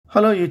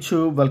Hello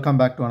YouTube, welcome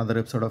back to another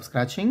episode of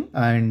Scratching.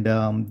 And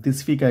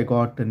this week I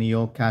got a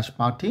Neo Cash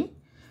Party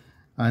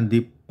and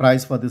the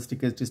price for this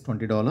ticket is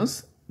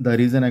 $20. The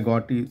reason I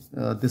got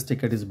this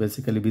ticket is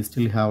basically we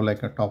still have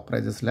like a top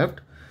prizes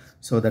left.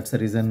 So that's the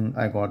reason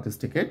I got this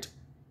ticket.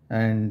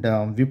 And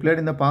we played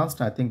in the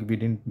past. I think we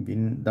didn't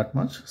win that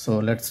much. So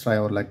let's try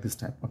our luck this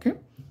time. Okay.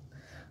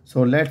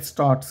 So let's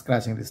start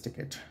scratching this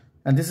ticket.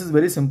 And this is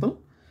very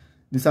simple.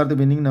 These are the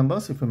winning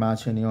numbers. If you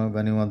match any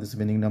of these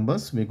winning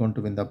numbers, we're going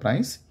to win the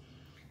prize.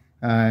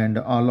 And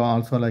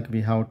also like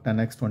we have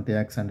 10x,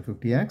 20x and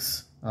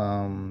 50x.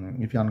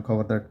 If you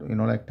uncover that,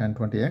 like 10,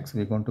 20x,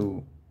 we're going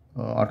to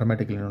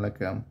automatically,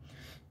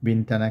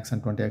 win 10x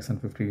and 20x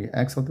and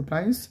 50x of the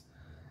prize.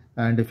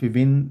 And if you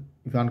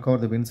uncover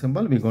the win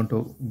symbol, we're going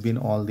to win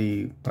all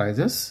the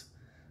prizes.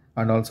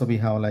 And also we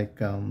have like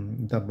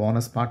the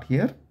bonus part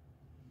here.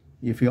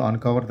 If you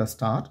uncover the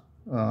star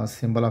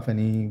symbol of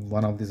any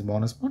one of this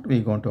bonus part,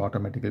 we're going to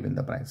automatically win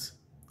the prize.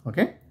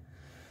 Okay.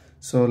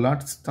 So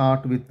let's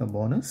start with the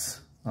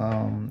bonus.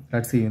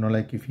 Let's see,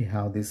 if you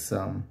have this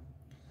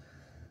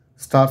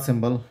star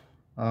symbol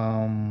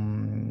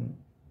of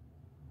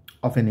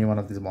any one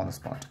of these bonus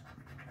part.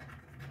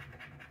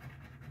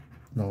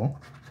 No.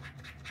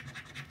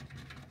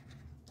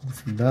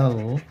 This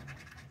bell,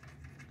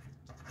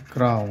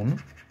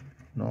 crown.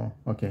 No.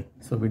 Okay.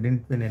 So we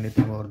didn't win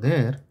anything over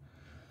there.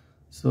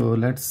 So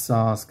let's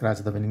scratch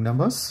the winning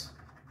numbers.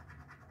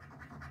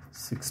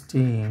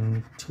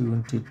 16,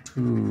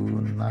 22,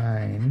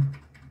 9,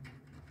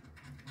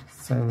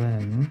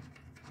 7,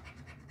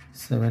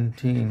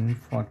 17,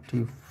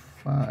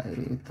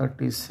 45,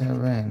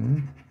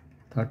 37,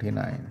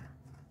 39.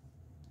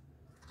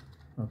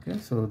 Okay,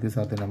 so these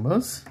are the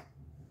numbers.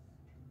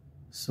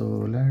 So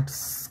let's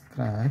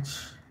scratch.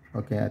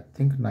 Okay, I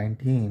think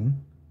 19.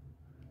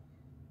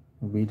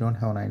 We don't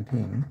have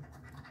 19.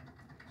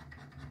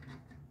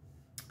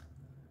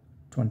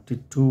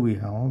 22 we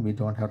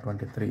don't have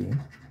 23.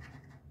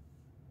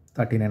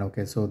 39.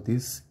 Okay, so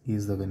this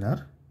is the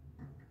winner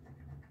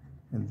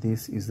and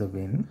this is the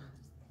win.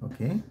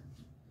 Okay,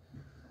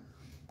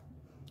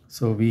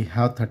 so we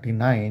have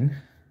 39,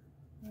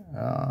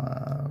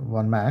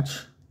 one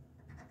match,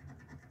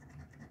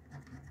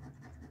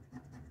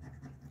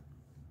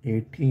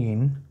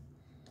 18,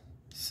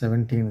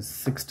 17,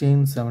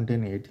 16,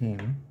 17,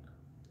 18.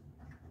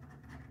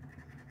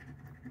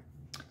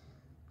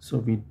 So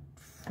we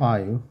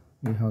 5,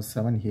 we have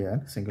 7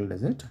 here, single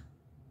digit,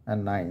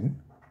 and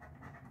 9.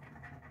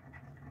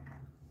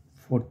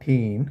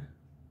 14,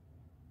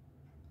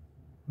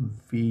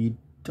 we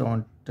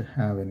don't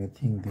have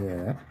anything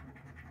there.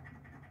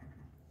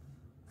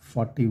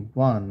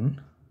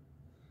 41,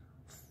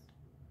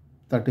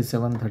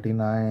 37,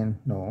 39,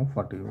 no,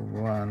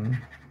 41,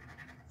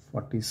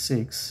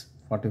 46,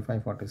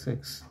 45,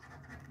 46,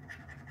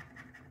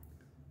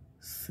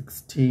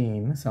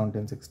 16,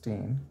 17,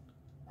 16,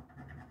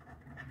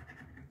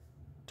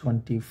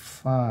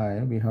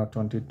 25, we have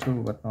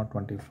 22 but not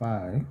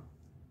 25.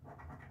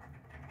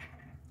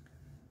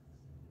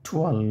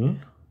 12,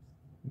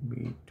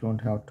 we don't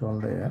have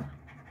 12 there.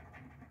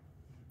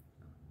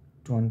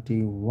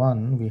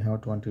 21, we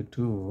have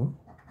 22.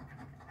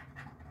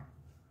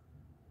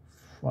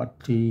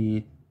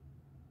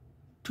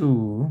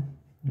 42,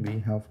 we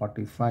have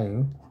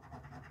 45.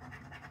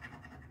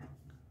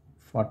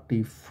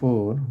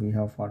 44, we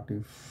have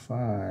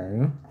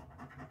 45.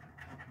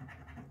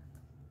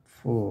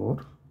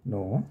 4,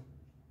 no.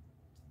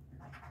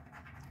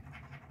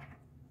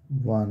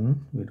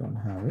 1, we don't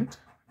have it.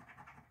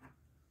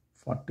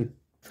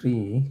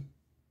 43,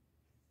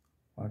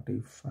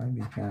 45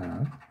 we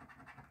have.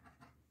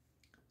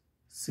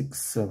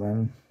 6,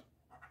 7,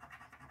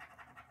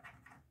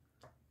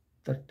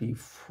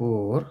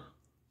 34.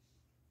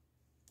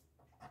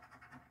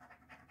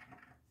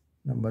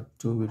 Number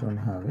 2 we don't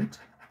have it.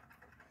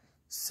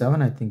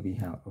 7 I think we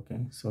have.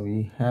 Okay, so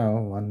we have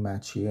one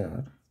match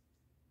here.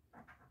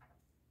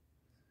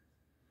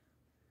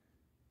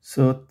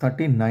 So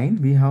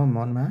 39 we have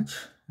one match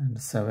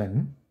and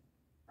 7.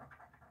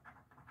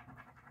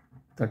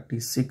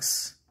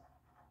 36,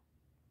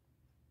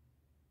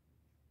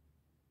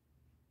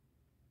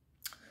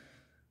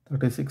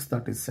 36,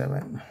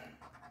 37,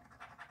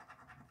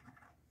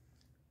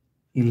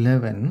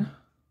 11.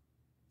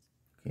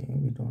 Okay,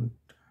 we don't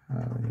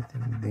have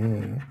anything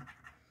there.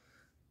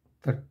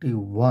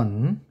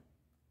 31.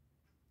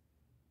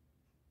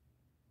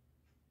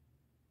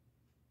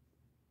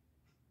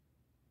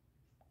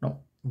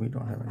 No, we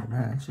don't have any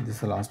match. This is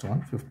the last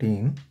one.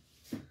 15.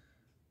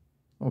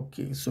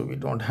 Okay, so we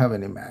don't have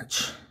any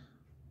match.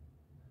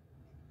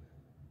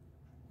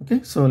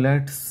 Okay, so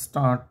let's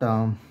start.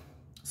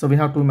 So we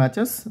have two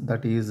matches,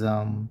 that is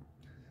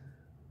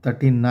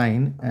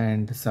 39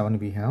 and 7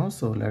 we have.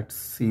 So let's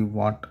see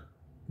what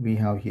we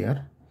have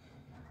here.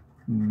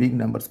 Big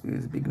numbers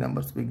please, big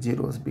numbers, big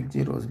zeros, big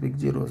zeros, big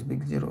zeros,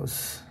 big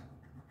zeros,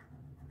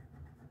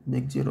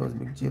 big zeros,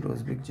 big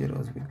zeros, big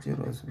zeros, big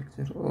zeros, big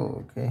zeros.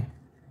 Oh, okay,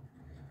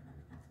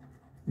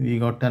 we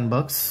got $10.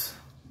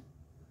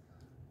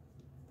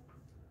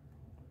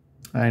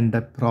 and I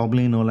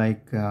probably know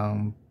like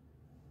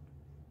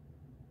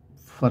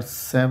for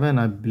 7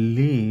 I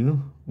believe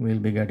we'll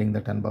be getting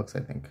the 10 bucks, I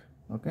think.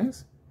 Okay,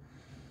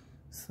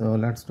 so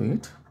let's do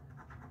it.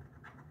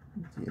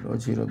 0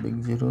 0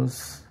 big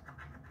zeros.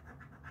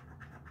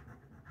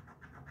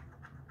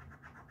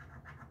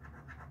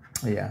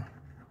 Yeah.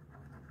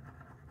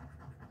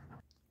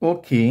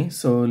 Okay,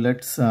 so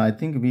let's I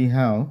think we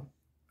have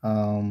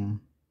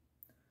um,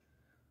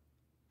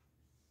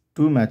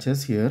 2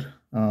 matches here.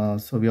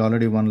 So we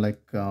already won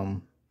like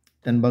 10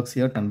 bucks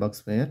here, 10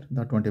 bucks there,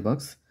 the 20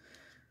 bucks.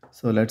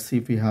 So let's see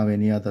if we have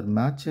any other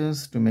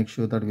matches to make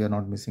sure that we are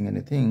not missing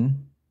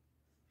anything.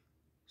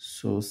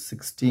 So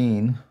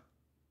 16,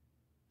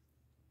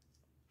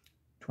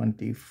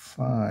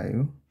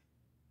 25.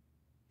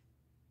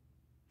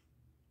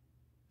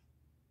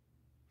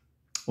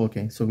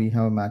 Okay, so we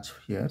have a match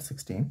here,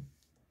 16.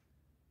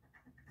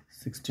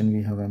 16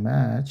 we have a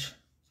match.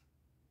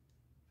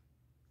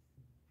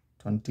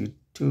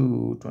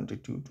 22,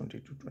 22,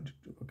 22,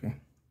 22. Okay.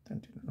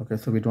 Okay,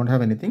 so we don't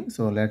have anything.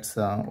 So let's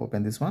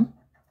open this one.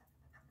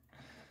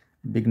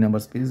 Big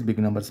numbers, please. Big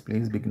numbers,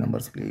 please. Big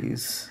numbers,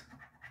 please.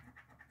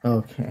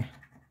 Okay.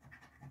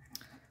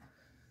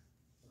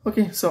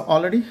 Okay, so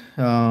already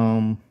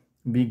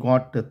we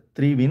got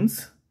 3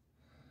 wins,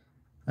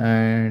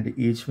 and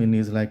each win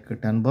is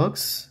like 10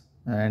 bucks,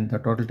 and the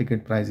total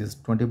ticket price is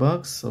 20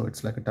 bucks. So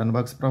it's like a 10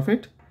 bucks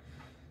profit.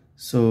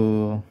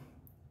 So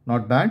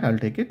not bad. I'll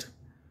take it.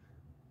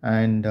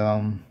 And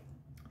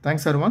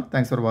thanks everyone.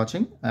 Thanks for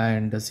watching,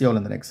 and see you all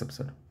in the next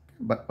episode.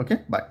 But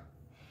okay, bye.